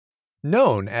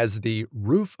Known as the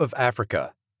Roof of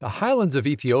Africa, the highlands of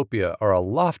Ethiopia are a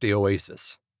lofty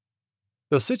oasis.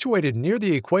 Though situated near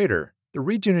the equator, the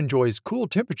region enjoys cool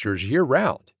temperatures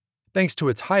year-round, thanks to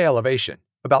its high elevation,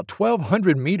 about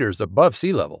 1,200 meters above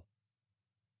sea level.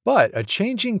 But a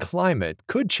changing climate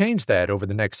could change that over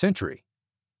the next century.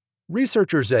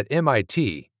 Researchers at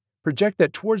MIT project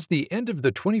that towards the end of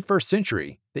the 21st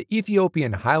century, the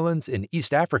Ethiopian Highlands in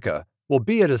East Africa will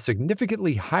be at a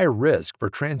significantly high risk for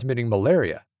transmitting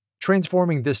malaria,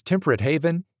 transforming this temperate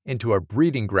haven into a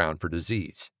breeding ground for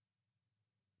disease.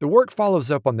 The work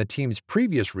follows up on the team's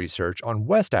previous research on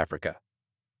West Africa.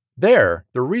 There,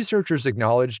 the researchers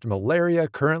acknowledged malaria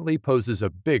currently poses a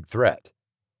big threat.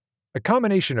 A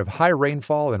combination of high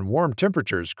rainfall and warm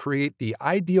temperatures create the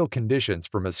ideal conditions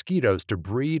for mosquitoes to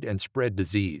breed and spread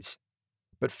disease.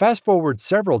 But fast forward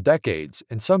several decades,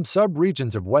 and some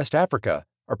sub-regions of West Africa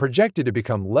are projected to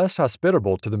become less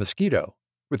hospitable to the mosquito,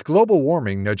 with global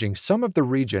warming nudging some of the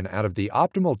region out of the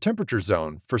optimal temperature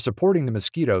zone for supporting the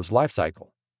mosquito's life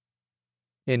cycle.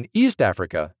 In East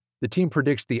Africa, the team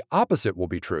predicts the opposite will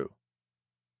be true.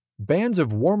 Bands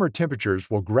of warmer temperatures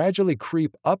will gradually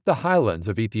creep up the highlands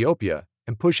of Ethiopia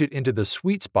and push it into the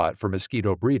sweet spot for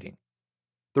mosquito breeding.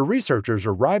 The researchers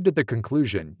arrived at the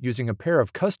conclusion using a pair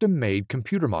of custom-made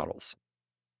computer models.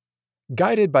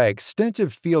 Guided by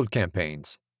extensive field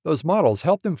campaigns, those models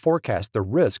helped them forecast the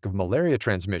risk of malaria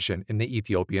transmission in the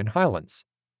Ethiopian highlands.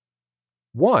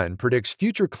 One predicts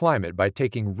future climate by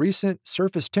taking recent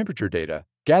surface temperature data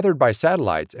gathered by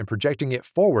satellites and projecting it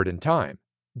forward in time,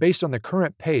 based on the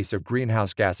current pace of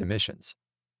greenhouse gas emissions.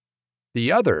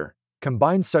 The other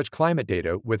combines such climate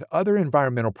data with other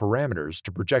environmental parameters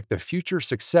to project the future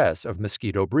success of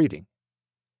mosquito breeding.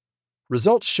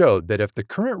 Results showed that if the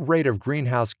current rate of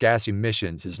greenhouse gas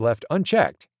emissions is left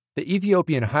unchecked, the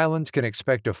Ethiopian highlands can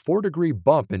expect a 4-degree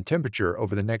bump in temperature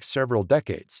over the next several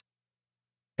decades.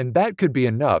 And that could be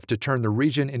enough to turn the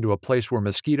region into a place where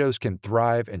mosquitoes can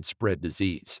thrive and spread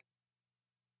disease.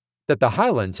 That the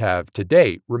highlands have, to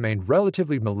date, remained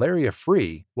relatively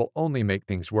malaria-free will only make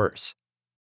things worse.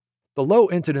 The low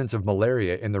incidence of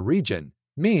malaria in the region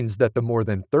means that the more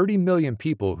than 30 million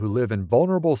people who live in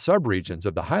vulnerable subregions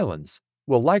of the highlands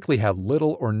will likely have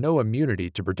little or no immunity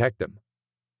to protect them.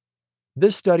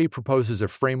 This study proposes a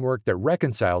framework that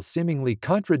reconciles seemingly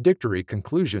contradictory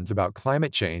conclusions about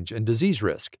climate change and disease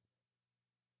risk.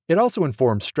 It also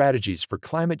informs strategies for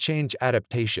climate change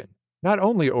adaptation, not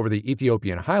only over the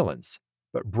Ethiopian highlands,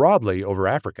 but broadly over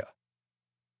Africa.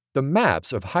 The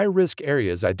maps of high-risk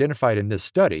areas identified in this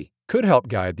study could help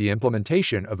guide the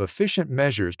implementation of efficient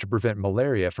measures to prevent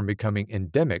malaria from becoming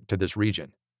endemic to this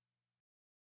region.